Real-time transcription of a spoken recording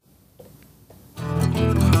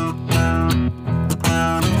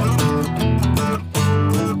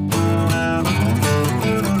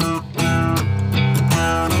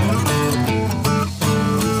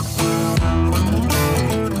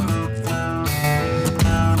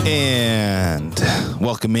And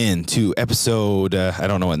welcome in to episode, I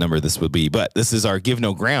don't know what number this would be, but this is our Give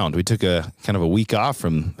No Ground. We took a kind of a week off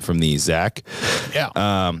from these, Zach.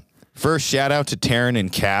 Yeah. First, shout out to Taryn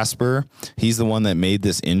and Casper. He's the one that made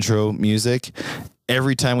this intro music.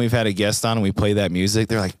 Every time we've had a guest on and we play that music,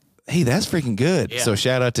 they're like, hey, that's freaking good. Yeah. So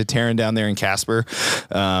shout out to Taryn down there in Casper.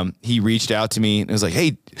 He reached out to me and was like,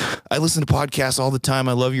 hey, I listen to podcasts all the time.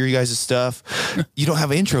 I love your guys' stuff. You don't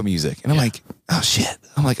have intro music. And I'm like, oh shit.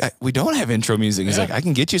 I'm like, we don't have intro music. He's like, I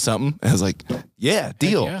can get you something. And I was like, yeah,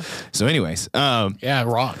 deal. Yeah. So anyways, yeah, it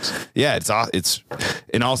rocks. Yeah, it's,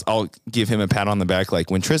 and I'll give him a pat on the back. Like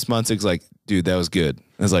when Tris Munzig's like, dude, that was good.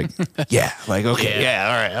 I was like, yeah, like, okay, yeah,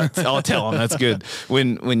 all right. I'll tell him that's good.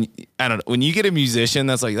 When I don't know, when you get a musician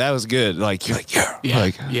that's like, that was good. Like, you're like,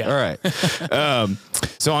 yeah. All right.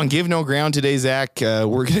 So on Give No Ground today, Zach,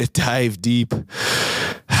 we're going to dive deep.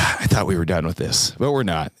 I thought we were done with this, but we're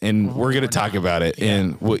not. And we're going to talk about it. Yeah.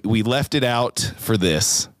 And we left it out for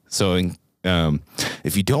this. So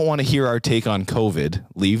if you don't want to hear our take on COVID,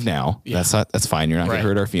 leave now. Yeah. That's fine. You're not going to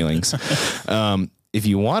hurt our feelings. If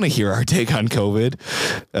you want to hear our take on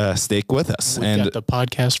COVID, stick with us. We got the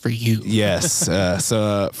podcast for you. Yes.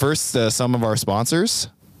 So first, some of our sponsors.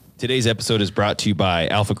 Today's episode is brought to you by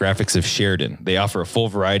Alpha Graphics of Sheridan. They offer a full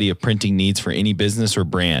variety of printing needs for any business or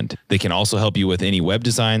brand. They can also help you with any web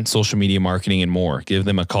design, social media marketing, and more. Give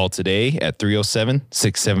them a call today at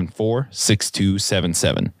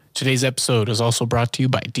 307-674-6277. Today's episode is also brought to you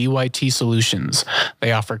by DYT Solutions.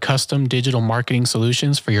 They offer custom digital marketing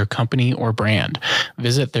solutions for your company or brand.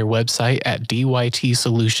 Visit their website at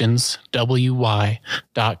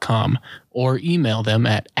dytsolutionswy.com or email them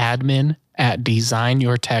at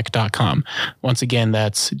admin@designyourtech.com. Once again,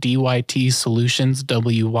 that's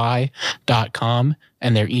dytsolutionswy.com,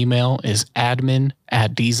 and their email is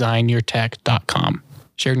admin@designyourtech.com.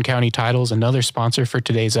 Sheridan County Title is another sponsor for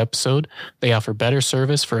today's episode. They offer better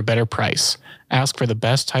service for a better price. Ask for the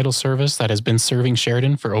best title service that has been serving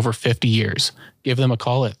Sheridan for over 50 years. Give them a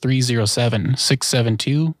call at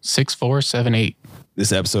 307-672-6478.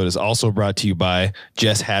 This episode is also brought to you by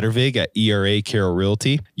Jess Hattervig at ERA Carroll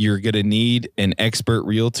Realty. You're going to need an expert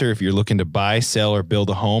realtor if you're looking to buy, sell, or build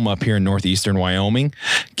a home up here in northeastern Wyoming.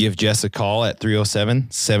 Give Jess a call at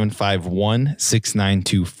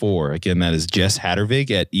 307-751-6924. Again, that is Jess Hattervig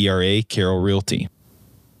at ERA Carroll Realty.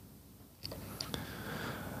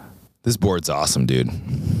 This board's awesome, dude.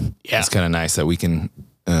 Yeah. It's kind of nice that we can...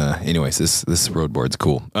 anyways, this road board's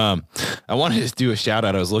cool. I wanted to do a shout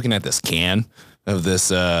out. I was looking at this can of this,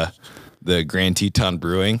 the Grand Teton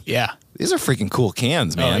Brewing. Yeah. These are freaking cool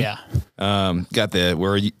cans, man. Oh, yeah.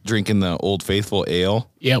 We're drinking the Old Faithful Ale.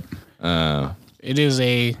 Yep.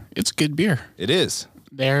 It's good beer. It is.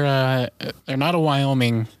 They're not a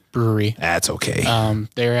Wyoming brewery. That's okay.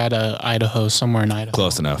 They're at Idaho, somewhere in Idaho.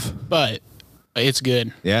 Close enough. But it's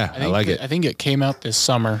good. Yeah, I like it. I think it came out this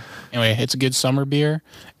summer. Anyway, it's a good summer beer,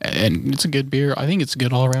 and it's a good beer. I think it's a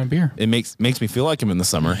good all-around beer. It makes me feel like I'm in the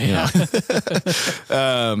summer. Yeah.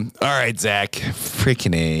 All right, Zach.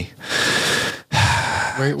 Freaking A.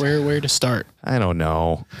 Where to start? I don't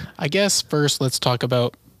know. I guess first let's talk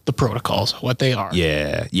about the protocols, what they are.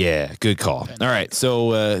 Yeah. Good call. All right.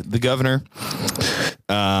 So the governor,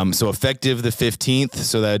 so effective the 15th.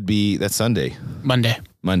 So that's Sunday. Monday.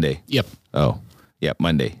 Yep. Oh, yeah.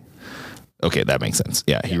 Monday. Okay. That makes sense.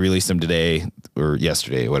 Yeah. He released them today or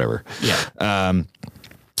yesterday, whatever. Yeah.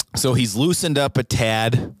 So he's loosened up a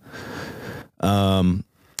tad, on,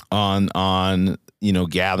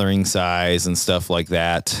 gathering size and stuff like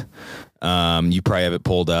that. You probably have it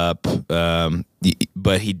pulled up.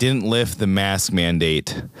 But he didn't lift the mask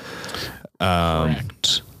mandate.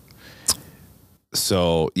 Correct.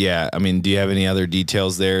 So, yeah, I mean, do you have any other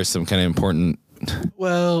details there? Some kind of important...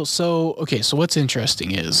 Well, so what's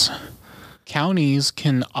interesting is counties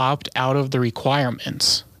can opt out of the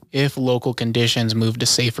requirements if local conditions move to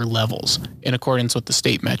safer levels in accordance with the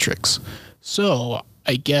state metrics. So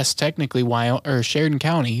I guess technically Sheridan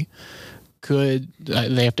County could,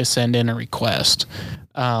 they have to send in a request,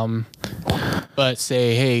 but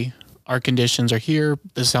say, hey, our conditions are here.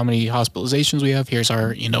 This is how many hospitalizations we have. Here's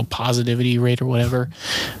our, positivity rate or whatever.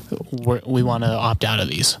 We want to opt out of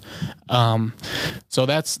these. So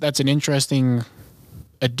that's an interesting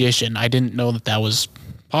addition. I didn't know that was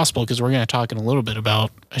possible because we're going to talk in a little bit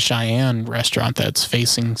about a Cheyenne restaurant that's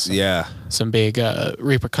facing some big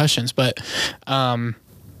repercussions. But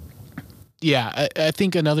I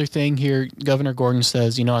think another thing here, Governor Gordon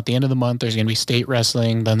says, at the end of the month, there's going to be state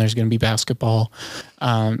wrestling, then there's going to be basketball.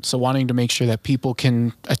 So wanting to make sure that people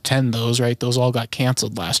can attend those, right? Those all got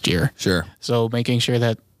canceled last year. Sure. So making sure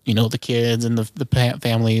that the kids and the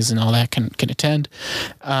families and all that can attend.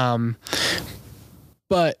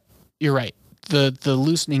 But you're right. The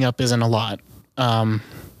loosening up isn't a lot.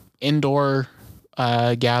 Indoor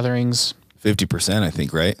gatherings, 50%, I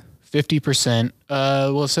think, right? 50%.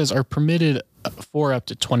 Well, it says are permitted for up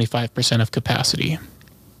to 25% of capacity,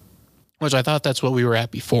 which I thought that's what we were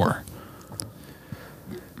at before.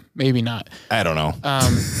 Maybe not. I don't know.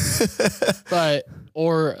 But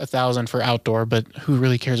or 1,000 for outdoor. But who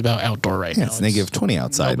really cares about outdoor right now? It's negative 20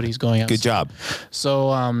 outside. Nobody's going outside. Good job.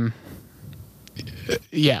 So,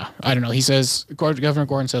 yeah, I don't know. He says, Governor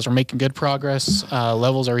Gordon says, we're making good progress.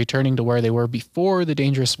 Levels are returning to where they were before the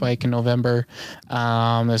dangerous spike in November.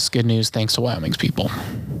 That's good news. Thanks to Wyoming's people.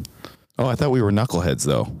 Oh, I thought we were knuckleheads,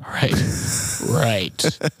 though. Right.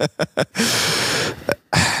 Right.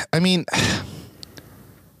 I mean,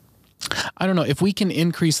 I don't know. If we can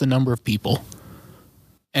increase the number of people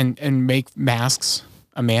and make masks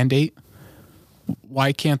a mandate,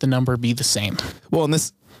 why can't the number be the same? well, and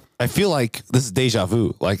this, I feel like this is deja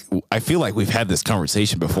vu. Like, I feel like we've had this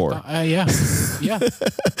conversation before. Yeah. Yeah.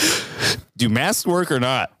 Do masks work or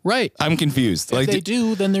not? Right. I'm confused. If they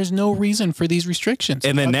do, then there's no reason for these restrictions.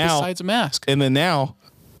 And then now, besides a mask. And then now,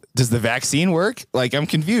 does the vaccine work? Like, I'm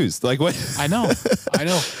confused. Like, what? I know.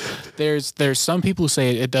 There's some people who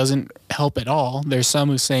say it doesn't help at all. There's some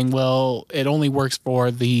who saying, well, it only works for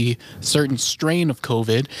the certain strain of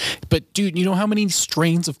COVID. But dude, you know how many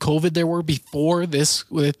strains of COVID there were before this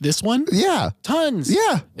with this one? Yeah. Tons.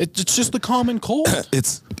 Yeah. It's just the common cold.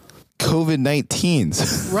 It's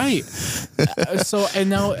COVID-19s. Right. So, and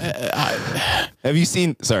now Have you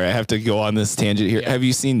seen, sorry, I have to go on this tangent here. Yeah. Have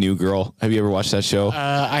you seen New Girl? Have you ever watched that show?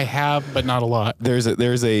 I have, but not a lot. There's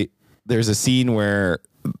a scene where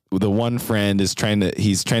the one friend is trying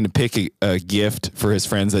to pick a gift for his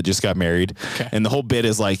friends that just got married. Okay. And the whole bit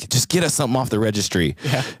is like, just get us something off the registry.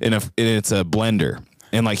 Yeah. And it's a blender.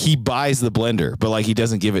 And like he buys the blender, but like he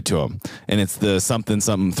doesn't give it to him. And it's the something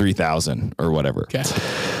 3000 or whatever. Okay.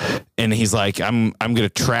 And he's like, I'm going to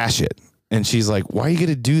trash it. And she's like, why are you going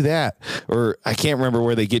to do that? Or I can't remember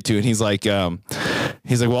where they get to. And he's like, well,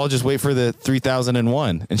 I'll just wait for the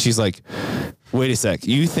 3001. And she's like, wait a sec.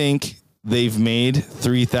 You think they've made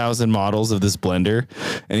 3,000 models of this blender?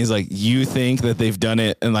 And he's like, you think that they've done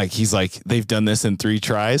it? And like, he's like, they've done this in 3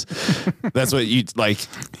 tries. That's what you like.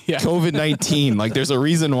 Yeah. COVID-19. Like, there's a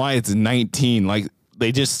reason why it's 19. Like,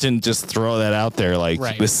 they just didn't just throw that out there. Like,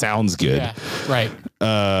 Right. This sounds good. Yeah. Right.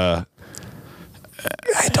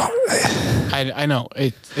 I know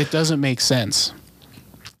it doesn't make sense.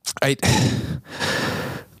 I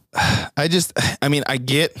mean, I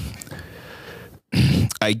get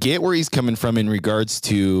where he's coming from in regards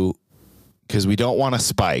to, because we don't want a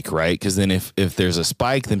spike, right? Because then if there's a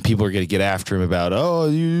spike, then people are going to get after him about,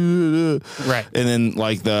 Right. And then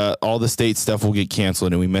like all the state stuff will get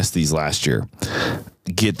canceled, and we missed these last year.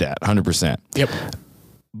 Get that 100%. Yep.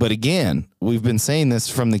 But again, we've been saying this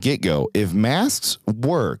from the get-go. If masks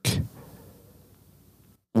work,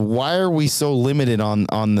 why are we so limited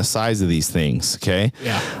on the size of these things? Okay.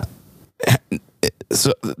 Yeah.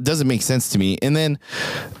 So it doesn't make sense to me. And then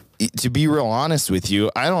to be real honest with you,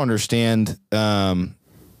 I don't understand,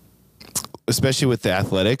 especially with the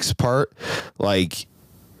athletics part, like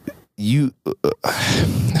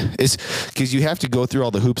it's because you have to go through all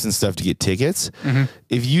the hoops and stuff to get tickets. Mm-hmm.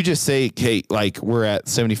 If you just say, hey, like we're at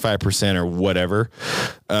 75% or whatever,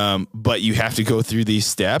 but you have to go through these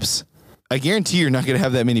steps, I guarantee you're not going to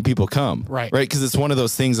have that many people come. Right. Right. Because it's one of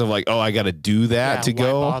those things of like, oh, I got to do that to why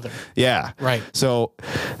go. bother? Yeah. Right. So,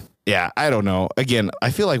 yeah, I don't know. Again, I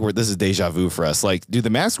feel like this is deja vu for us. Like, do the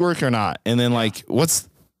masks work or not? And then like, I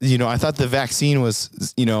thought the vaccine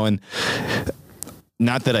was, and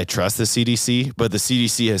not that I trust the CDC, but the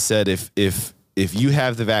CDC has said if you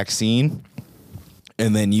have the vaccine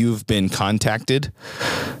and then you've been contacted,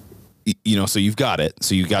 so you've got it.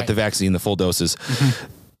 So you got the vaccine, the full doses. Mm-hmm.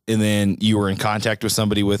 And then you were in contact with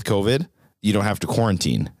somebody with COVID, you don't have to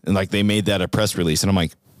quarantine. And like they made that a press release. And I'm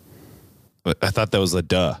like, but I thought that was a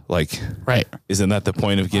duh. Like, right. Isn't that the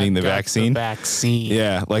point of getting the vaccine? The vaccine.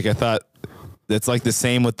 Yeah. Like I thought that's like the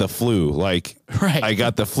same with the flu. Like right. I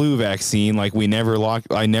got the flu vaccine. Like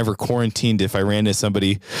I never quarantined if I ran into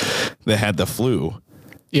somebody that had the flu.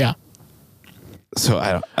 Yeah.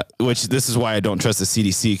 So which this is why I don't trust the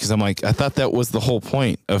CDC. Cause I'm like, I thought that was the whole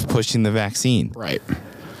point of pushing the vaccine. Right.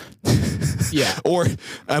 Yeah. Or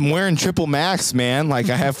I'm wearing triple masks, man.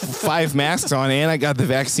 Like I have 5 masks on and I got the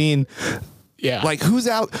vaccine. Yeah. Like who's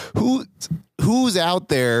out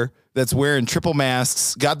there that's wearing triple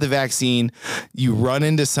masks, got the vaccine, you run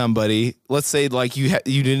into somebody, let's say like you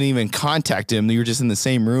didn't even contact him, you were just in the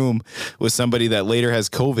same room with somebody that later has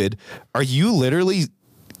COVID. Are you literally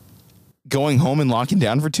going home and locking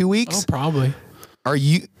down for 2 weeks? Oh, probably. Are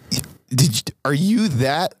you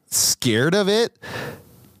that scared of it?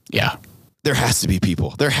 Yeah. There has to be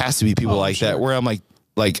people. There has to be people like that where I'm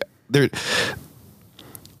like there.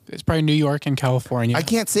 It's probably New York and California. I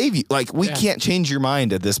can't save you. Like we can't change your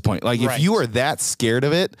mind at this point. Like if you are that scared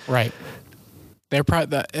of it, right? They're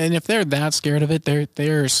probably, and if they're that scared of it,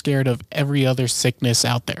 they're scared of every other sickness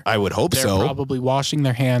out there. I would hope they're so. They're probably washing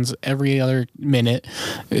their hands every other minute,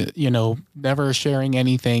 never sharing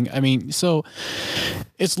anything. I mean, so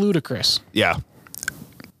it's ludicrous. Yeah.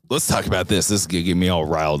 Let's talk about this. This is gonna get me all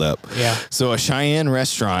riled up. Yeah. So a Cheyenne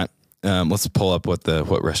restaurant. Let's pull up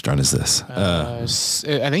what restaurant is this?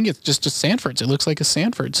 I think it's just a Sanford's. It looks like a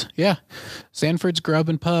Sanford's. Yeah. Sanford's Grub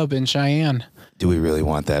and Pub in Cheyenne. Do we really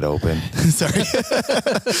want that open? Sorry.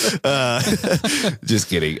 Just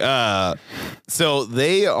kidding. So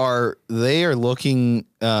they are looking,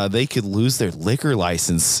 they could lose their liquor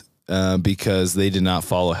license because they did not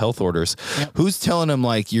follow health orders. Yep. Who's telling them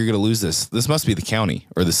like, you're going to lose this? This must be the county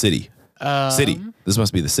or the city. City. This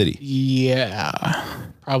must be the city. Yeah.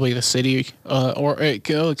 Probably the city, or it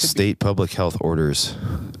could State Public Health Orders.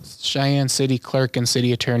 Cheyenne City Clerk and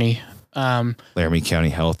City Attorney. Laramie County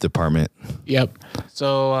Health Department. Yep.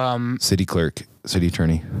 So City Clerk, City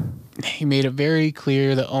Attorney. He made it very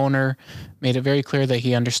clear, the owner made it very clear that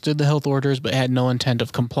he understood the health orders but had no intent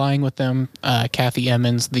of complying with them. Kathy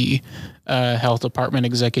Emmons, the Health Department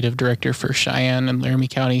Executive Director for Cheyenne and Laramie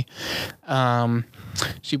County,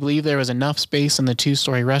 she believed there was enough space in the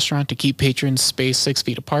 2-story restaurant to keep patrons spaced 6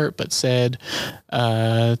 feet apart, but said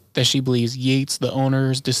that she believes Yates, the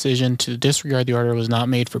owner's decision to disregard the order, was not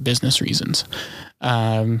made for business reasons.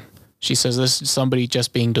 She says this is somebody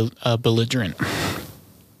just being belligerent.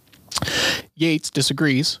 Yates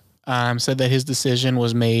disagrees. Said that his decision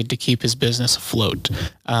was made to keep his business afloat.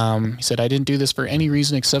 He said, I didn't do this for any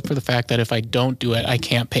reason except for the fact that if I don't do it, I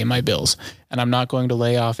can't pay my bills. And I'm not going to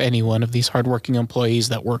lay off any one of these hardworking employees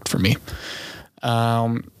that worked for me.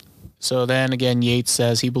 So then again, Yates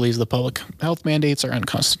says he believes the public health mandates are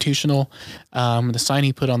unconstitutional. The sign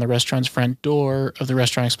he put on the restaurant's front door of the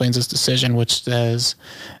restaurant explains his decision, which says,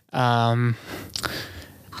 having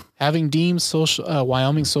deemed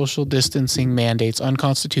Wyoming social distancing mandates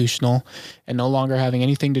unconstitutional and no longer having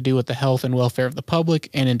anything to do with the health and welfare of the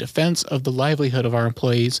public, and in defense of the livelihood of our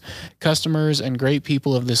employees, customers, and great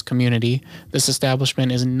people of this community, this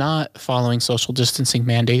establishment is not following social distancing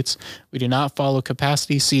mandates. We do not follow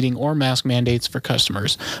capacity, seating, or mask mandates for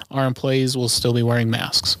customers. Our employees will still be wearing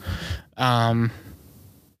masks.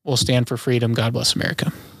 We'll stand for freedom. God bless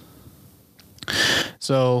America.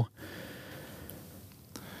 So,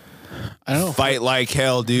 I don't know. Fight like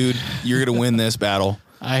hell, dude. You're going to win this battle.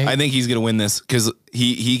 I think he's going to win this because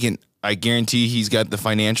he can. I guarantee he's got the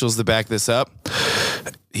financials to back this up.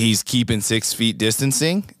 He's keeping 6 feet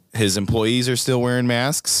distancing. His employees are still wearing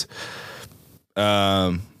masks.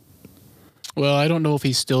 Well, I don't know if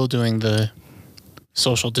he's still doing the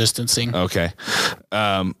social distancing. Okay.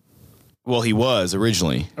 Well, he was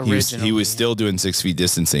originally. He was still doing 6 feet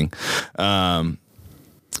distancing. And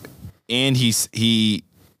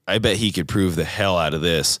I bet he could prove the hell out of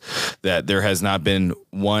this, that there has not been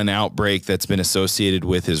one outbreak that's been associated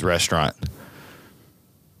with his restaurant.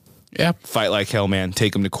 Yep. Fight like hell, man.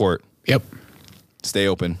 Take him to court. Yep. Stay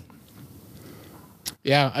open.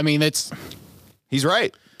 Yeah. I mean, he's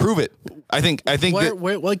right. Prove it. I think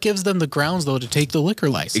what gives them the grounds though to take the liquor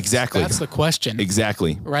license? Exactly. That's the question.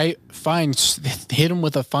 Exactly. Right? Fine. Hit him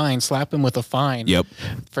with a fine. Slap him with a fine. Yep.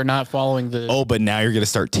 For not following the. Oh, but now you're going to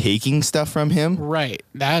start taking stuff from him? Right.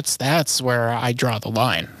 That's where I draw the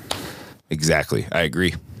line. Exactly. I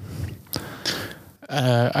agree.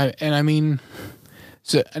 I mean,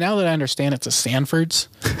 so now that I understand it's a Sanford's,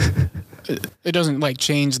 it doesn't like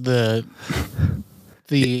change the.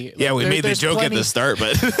 We made the joke at the start,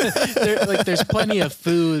 but there's plenty of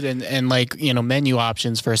food and like, menu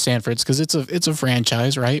options for Sanford's because it's a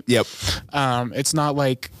franchise, right? Yep. It's not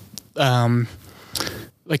like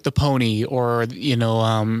the Pony or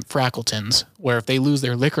Frackleton's, where if they lose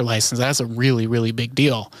their liquor license, that's a really, really big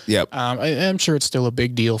deal. Yep. I'm sure it's still a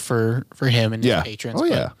big deal for him and his patrons. Oh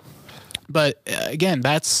yeah. But again,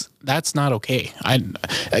 that's not okay.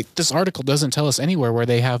 This article doesn't tell us anywhere where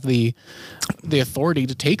they have the authority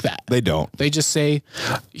to take that. They don't. They just say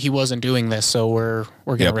he wasn't doing this, so we're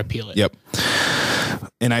going to repeal it. Yep.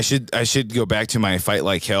 And I should go back to my fight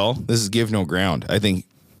like hell. This is give no ground. I think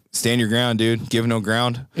stand your ground, dude. Give no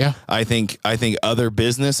ground. Yeah. I think other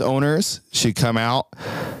business owners should come out.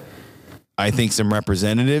 I think some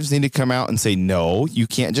representatives need to come out and say, no, you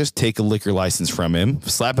can't just take a liquor license from him.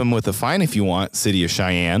 Slap him with a fine if you want, City of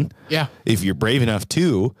Cheyenne. Yeah. If you're brave enough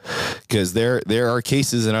to, because there are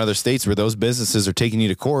cases in other states where those businesses are taking you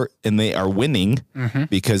to court and they are winning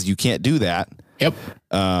because you can't do that. Yep.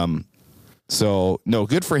 So no,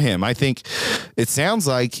 good for him. I think it sounds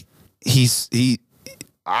like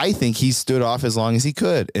I think he stood off as long as he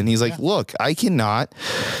could. And he's like, look, I can't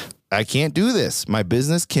do this. My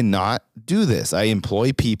business cannot do this. I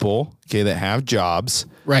employ people, okay, that have jobs.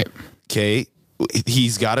 Right. Okay.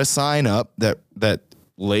 He's got a sign up that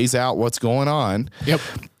lays out what's going on. Yep.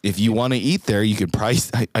 If you want to eat there, you could probably,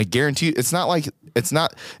 I guarantee you,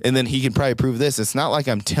 and then he can probably prove this. It's not like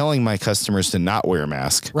I'm telling my customers to not wear a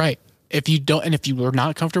mask. Right. If you don't, and if you are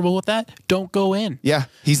not comfortable with that, don't go in. Yeah.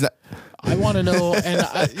 He's not. I want to know, and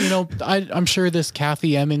I'm sure this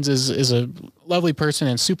Kathy Emmons is a lovely person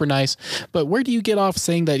and super nice, but where do you get off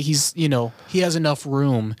saying that he has enough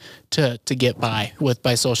room to get by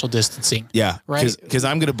social distancing? Yeah, right. Because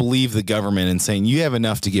I'm going to believe the government and saying you have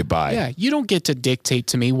enough to get by. Yeah, you don't get to dictate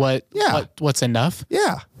to me what's enough.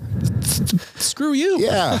 Yeah, screw you.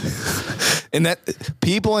 Yeah, and that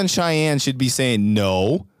people in Cheyenne should be saying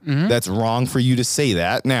no. Mm-hmm. That's wrong for you to say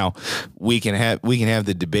that. Now, we can have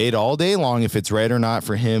the debate all day long if it's right or not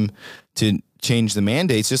for him to change the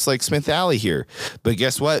mandates, just like Smith Alley here. But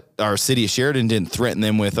guess what? Our city of Sheridan didn't threaten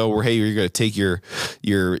them with, you're going to take your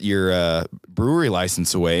brewery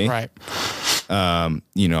license away. Right. That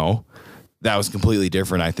was completely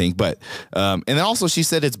different, I think. But and then also she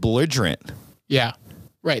said it's belligerent. Yeah.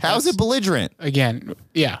 Right. How is it belligerent? Again,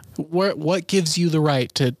 yeah. What gives you the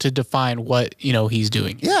right to define what he's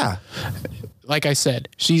doing? Yeah. Like I said,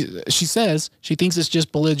 she says she thinks it's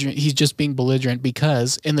just belligerent. He's just being belligerent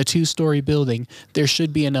because in the 2-story building there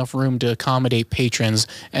should be enough room to accommodate patrons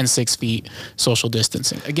and 6 feet social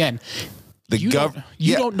distancing. Again. You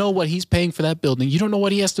don't know what he's paying for that building. You don't know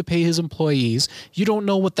what he has to pay his employees. You don't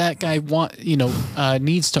know what that guy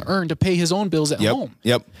needs to earn to pay his own bills at home.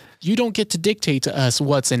 Yep. You don't get to dictate to us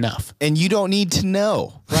what's enough. And you don't need to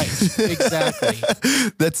know. Right. Exactly.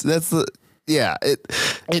 That's the yeah.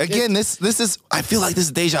 This is. I feel like this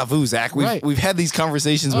is deja vu, Zach. We've had these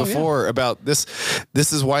conversations before about this.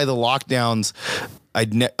 This is why the lockdowns.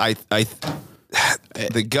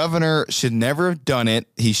 The governor should never have done it.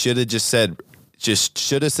 He should have said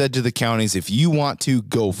to the counties, if you want to,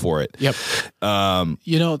 go for it. Yep.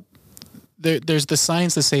 There's the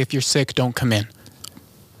signs that say if you're sick, don't come in.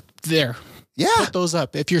 There. Yeah. Put those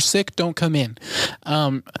up. If you're sick, don't come in.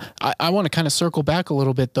 I want to kind of circle back a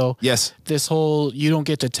little bit though. Yes. This whole you don't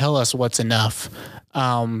get to tell us what's enough.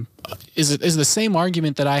 Is the same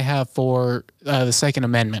argument that I have for the Second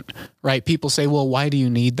Amendment, right? People say, well, why do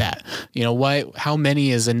you need that? How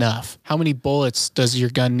many is enough? How many bullets does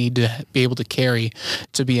your gun need to be able to carry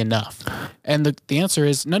to be enough? And the answer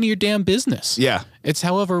is none of your damn business. Yeah. It's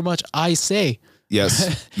however much I say.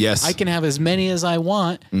 Yes. Yes. I can have as many as I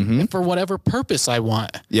want and for whatever purpose I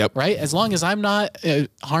want. Yep. Right. As long as I'm not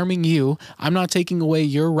harming you, I'm not taking away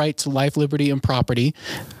your right to life, liberty, and property.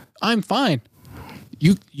 I'm fine.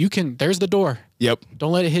 You can. There's the door. Yep.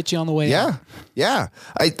 Don't let it hit you on the way out. Yeah.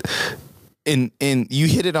 And you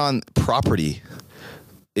hit it on property.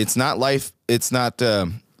 It's not life. It's not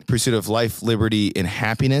pursuit of life, liberty, and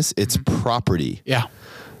happiness. It's property. Yeah.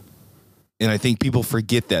 And I think people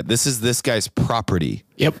forget that this is this guy's property.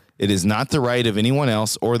 Yep. It is not the right of anyone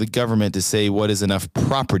else or the government to say what is enough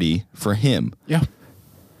property for him. Yeah.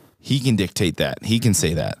 He can dictate that. He can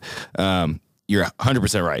say that. You're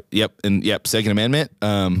 100% right. Yep. And yep. Second Amendment.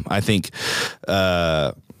 I think,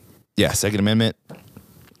 Second Amendment.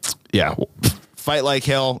 Yeah. Fight like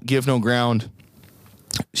hell. Give no ground.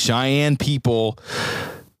 Cheyenne people,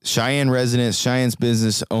 Cheyenne residents, Cheyenne's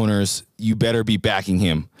business owners, you better be backing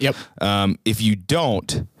him. Yep. If you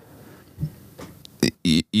don't,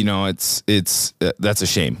 it's that's a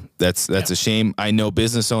shame. That's a shame. I know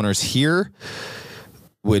business owners here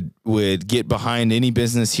would get behind any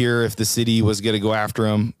business here if the city was going to go after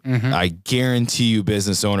them. Mm-hmm. I guarantee you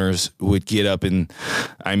business owners would get up and,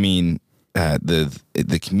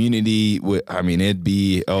 the community would, it'd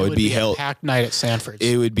be hell. A packed night at Sanford's.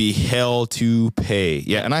 It would be hell to pay.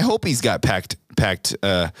 Yeah. And I hope he's got packed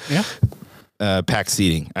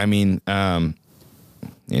seating.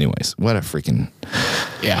 Anyways, what a freaking,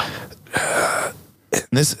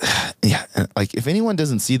 like if anyone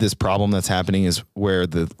doesn't see this problem that's happening is where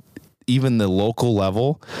even the local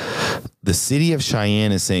level, the city of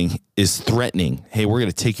Cheyenne is threatening, hey, we're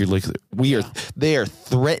going to take your liquor. They are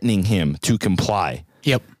threatening him to comply.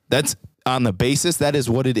 Yep. That's on the basis that is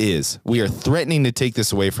what it is. We are threatening to take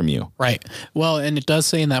this away from you. Right. Well, and it does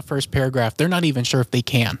say in that first paragraph, they're not even sure if they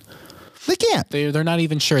can. They can't. They're not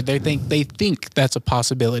even sure. They think that's a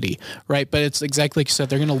possibility, right? But it's exactly like you said.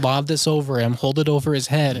 They're going to lob this over him, hold it over his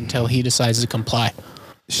head until he decides to comply.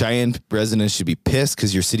 Cheyenne residents should be pissed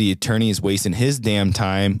because your city attorney is wasting his damn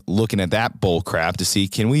time looking at that bull crap to see,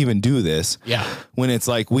 can we even do this? Yeah. When it's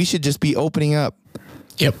like, we should just be opening up.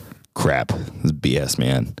 Yep. Crap. This is BS,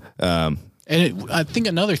 man. And I think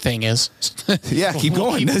another thing is, yeah, keep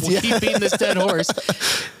going. We'll keep beating this dead horse.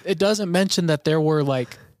 It doesn't mention that there were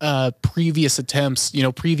like previous attempts,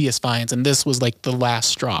 previous fines, and this was like the last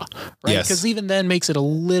straw, right? Yes. Because even then makes it a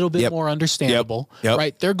little bit more understandable, Yep.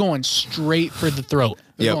 right? They're going straight for the throat,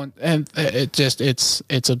 and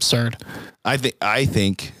it's absurd. I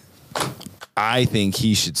think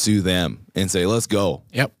he should sue them and say, let's go.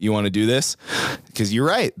 Yep. You want to do this? Because you're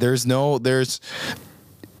right.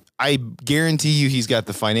 I guarantee you he's got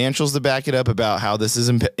the financials to back it up about how this has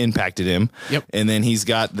impacted him. Yep. And then he's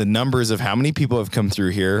got the numbers of how many people have come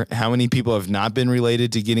through here, how many people have not been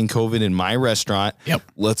related to getting COVID in my restaurant. Yep.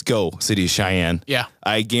 Let's go, City of Cheyenne. Yeah.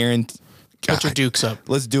 I guarantee. Put your dukes up.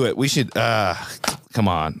 Let's do it. We should, come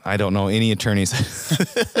on. I don't know any attorneys.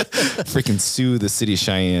 Freaking sue the City of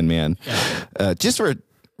Cheyenne, man. Yeah. Just for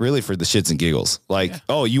the shits and giggles. Like,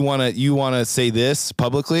 oh, you want to say this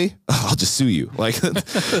publicly? I'll just sue you. Like,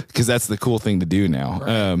 because that's the cool thing to do now.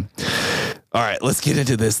 Right. All right, let's get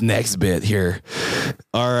into this next bit here.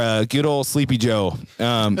 Our good old Sleepy Joe.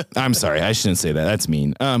 I'm sorry, I shouldn't say that. That's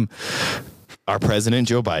mean. Our president,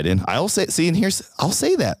 Joe Biden. I'll say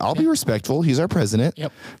that. I'll be respectful. He's our president.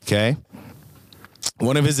 Yep. Okay.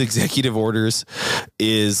 One of his executive orders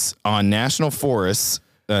is on national forests,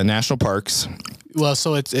 national parks. Well,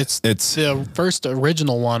 so it's the first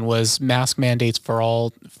original one was mask mandates for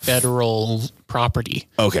all federal property.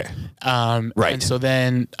 Okay. Right. And so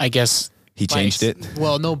then I guess he changed it.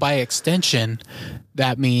 Well, no, by extension,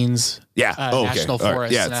 that means national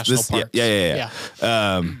forests, national parks.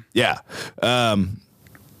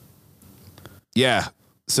 Yeah.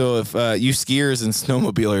 So if you skiers and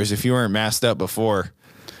snowmobilers, if you weren't masked up before,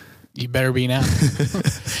 you better be now.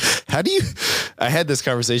 I had this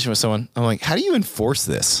conversation with someone. I'm like, how do you enforce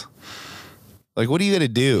this? Like, what are you going to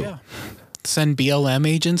do? Yeah. Send BLM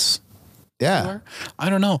agents? Yeah. Everywhere? I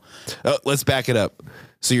don't know. Let's back it up.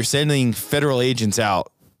 So you're sending federal agents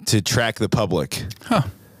out to track the public. Huh.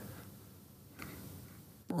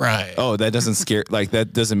 Right. Oh, that doesn't scare,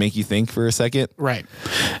 that doesn't make you think for a second? Right.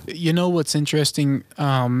 You know what's interesting?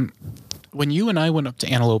 When you and I went up to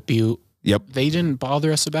Antelope Butte, yep, they didn't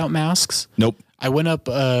bother us about masks. Nope. I went up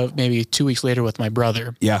maybe 2 weeks later with my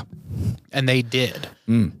brother. Yeah. And they did.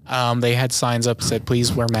 They had signs up that said,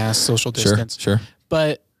 please wear masks, social distance. Sure.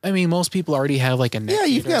 But I mean, most people already have like a net. Yeah,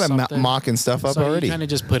 you've got a mock and stuff up already. You kind of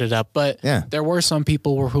just put it up. But there were some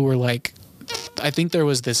people who were like, I think there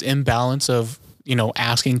was this imbalance of,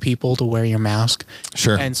 asking people to wear your mask.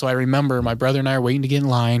 Sure. And so I remember my brother and I are waiting to get in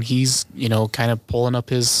line. He's, kind of pulling up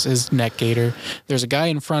his neck gaiter. There's a guy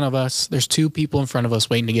in front of us. There's two people in front of us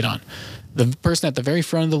waiting to get on. The person at the very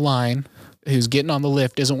front of the line who's getting on the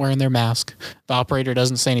lift isn't wearing their mask. The operator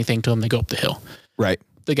doesn't say anything to him. They go up the hill. Right.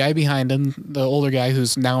 The guy behind him, the older guy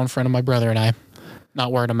who's now in front of my brother and I,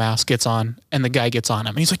 not wearing a mask, gets on, and the guy gets on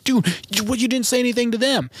him. He's like, dude, you didn't say anything to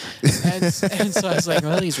them. And so I was like,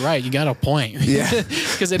 well, he's right. You got a point. Yeah.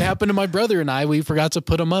 Because it happened to my brother and I. We forgot to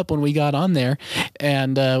put him up when we got on there.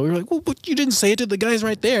 And we were like, well, but you didn't say it to the guys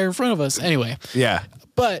right there in front of us. Anyway. Yeah.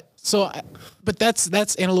 But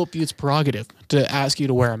that's Antelope Butte's prerogative to ask you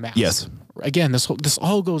to wear a mask. Yes. Again, this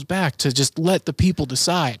all goes back to just let the people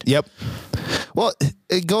decide. Yep. Well,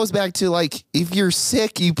 it goes back to if you're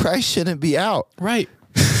sick, you probably shouldn't be out. Right.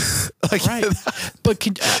 Right. But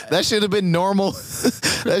that should have been normal.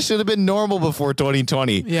 That should have been normal before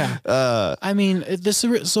 2020. Yeah. I mean, this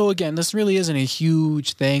really isn't a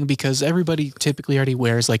huge thing because everybody typically already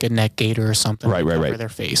wears like a neck gaiter or something to cover their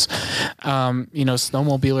face.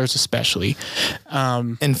 Snowmobilers especially.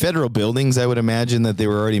 In federal buildings, I would imagine that they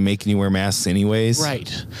were already making you wear masks anyways.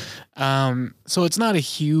 Right. So it's not a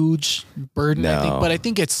huge burden, I think, but I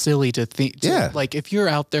think it's silly to think, if you're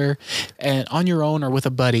out there and on your own or with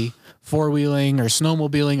a buddy, four-wheeling or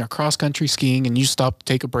snowmobiling or cross-country skiing, and you stop to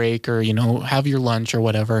take a break or, have your lunch or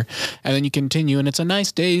whatever, and then you continue, and it's a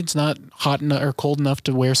nice day, it's not hot enough or cold enough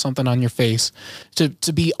to wear something on your face,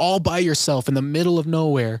 to be all by yourself in the middle of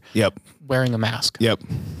nowhere wearing a mask. Yep.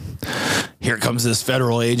 here comes this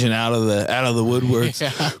federal agent out of the woodworks.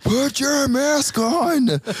 Yeah. Put your mask on.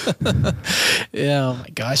 Yeah, oh my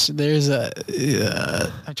gosh. There's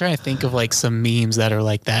I'm trying to think of like some memes that are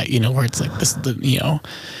like that, where it's like this,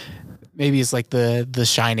 maybe it's like the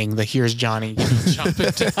Shining, the here's Johnny jumping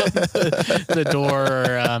down the door.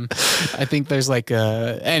 Or, I think there's like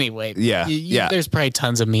anyway. Yeah. There's probably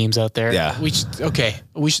tons of memes out there. Yeah.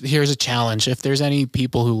 Here's a challenge. If there's any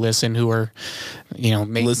people who listen who are,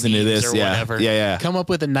 make listen to this or whatever. Yeah. Come up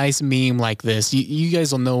with a nice meme like this. You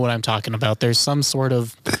guys will know what I'm talking about. There's some sort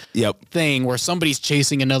of thing where somebody's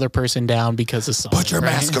chasing another person down because of something. Put your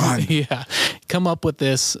mask on. Yeah. Come up with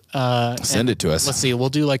this. Send it to us. Let's see. We'll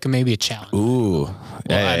do like maybe a challenge. Ooh.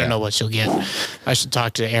 I don't know what you'll get. I should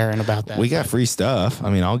talk to Aaron about that. We got free stuff. I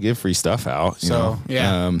mean, I'll give free stuff out.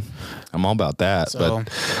 Yeah. I'm all about that. So,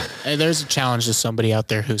 but there's a challenge to somebody out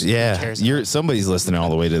there who's cares. Somebody's listening all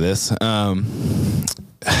the way to this.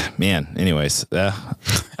 Man, anyways,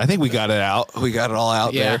 I think we got it out. We got it all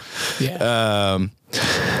out there. Yeah.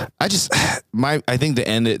 I think the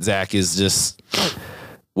end it, Zach, is just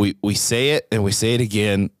we say it and we say it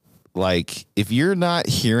again. Like, if you're not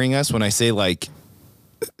hearing us when I say like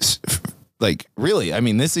really, I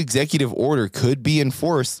mean, this executive order could be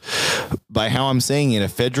enforced by how I'm saying it. A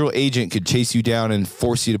federal agent could chase you down and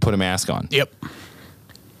force you to put a mask on. Yep.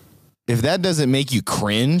 If that doesn't make you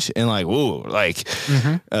cringe and like, whoa, like,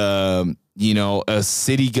 a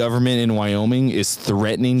city government in Wyoming is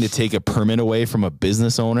threatening to take a permit away from a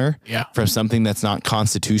business owner from something that's not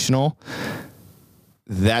constitutional,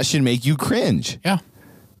 that should make you cringe. Yeah.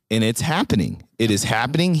 And it's happening. It is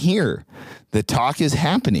happening here. The talk is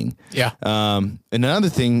happening. Yeah. And another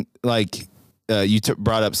thing, like you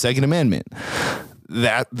brought up Second Amendment,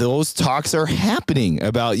 that those talks are happening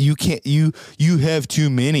about you have too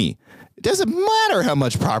many. It doesn't matter how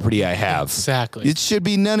much property I have. Exactly. It should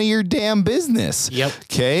be none of your damn business. Yep.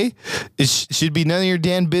 Okay. It should be none of your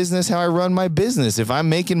damn business how I run my business. If I'm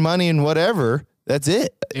making money and whatever, that's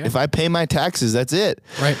it. Yeah. If I pay my taxes, that's it.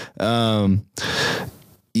 Right.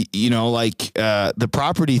 The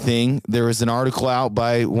property thing, there was an article out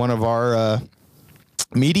by one of our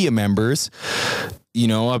media members,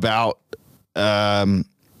 about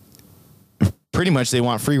pretty much they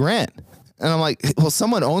want free rent. And I'm like, well,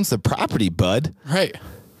 someone owns the property, bud. Right.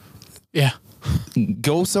 Yeah.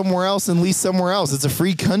 Go somewhere else and lease somewhere else. It's a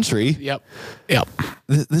free country. Yep.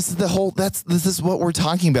 This is what we're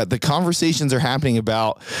talking about. The conversations are happening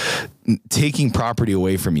about taking property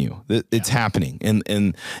away from you. It's happening.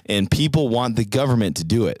 And people want the government to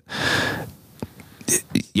do it.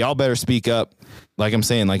 Y'all better speak up. Like I'm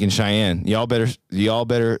saying, like in Cheyenne, y'all better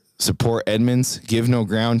support Edmonds, give no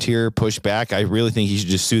ground here, push back. I really think you should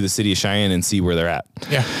just sue the city of Cheyenne and see where they're at.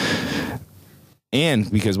 Yeah.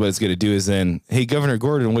 And because what it's going to do is then, hey, Governor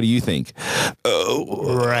Gordon, what do you think?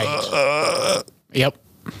 Right. Yep.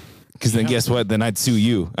 Because then guess what? Then I'd sue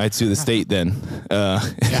you. I'd sue the state then.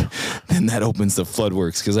 Then that opens the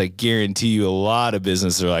floodworks. Because I guarantee you a lot of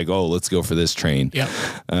businesses are like, oh, let's go for this train. Yep.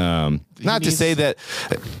 Not to say that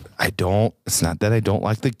it's not that I don't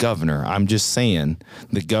like the governor. I'm just saying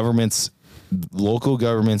local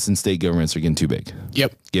governments and state governments are getting too big.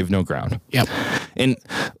 Yep. Give no ground. Yep. And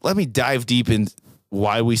let me dive deep in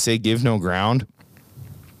why we say give no ground.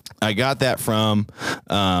 I got that from,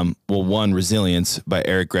 one, Resilience by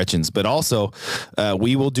Eric Gretchens, but also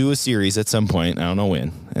we will do a series at some point. I don't know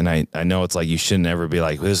when. And I know it's like you shouldn't ever be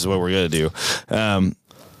like, this is what we're going to do.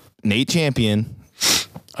 Nate Champion,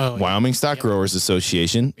 Wyoming Stock Growers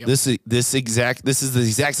Association. Yep. This is the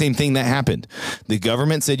exact same thing that happened. The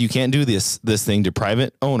government said you can't do this thing to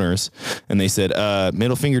private owners. And they said,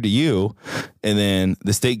 middle finger to you. And then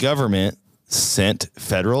the state government sent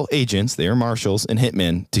federal agents, they are marshals and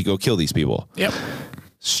hitmen, to go kill these people. Yep.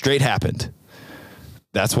 Straight happened.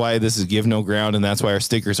 That's why this is Give No Ground, and that's why our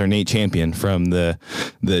stickers are Nate Champion from the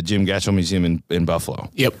Jim Gatchell Museum in Buffalo.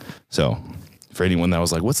 Yep. So for anyone that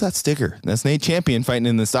was like, what's that sticker? That's Nate Champion fighting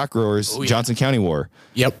in the Stock Growers Johnson County War.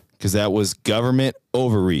 Yep. Because that was government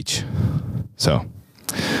overreach. So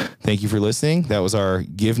thank you for listening. That was our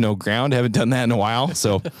Give No Ground. Haven't done that in a while.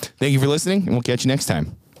 So thank you for listening, and we'll catch you next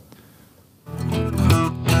time.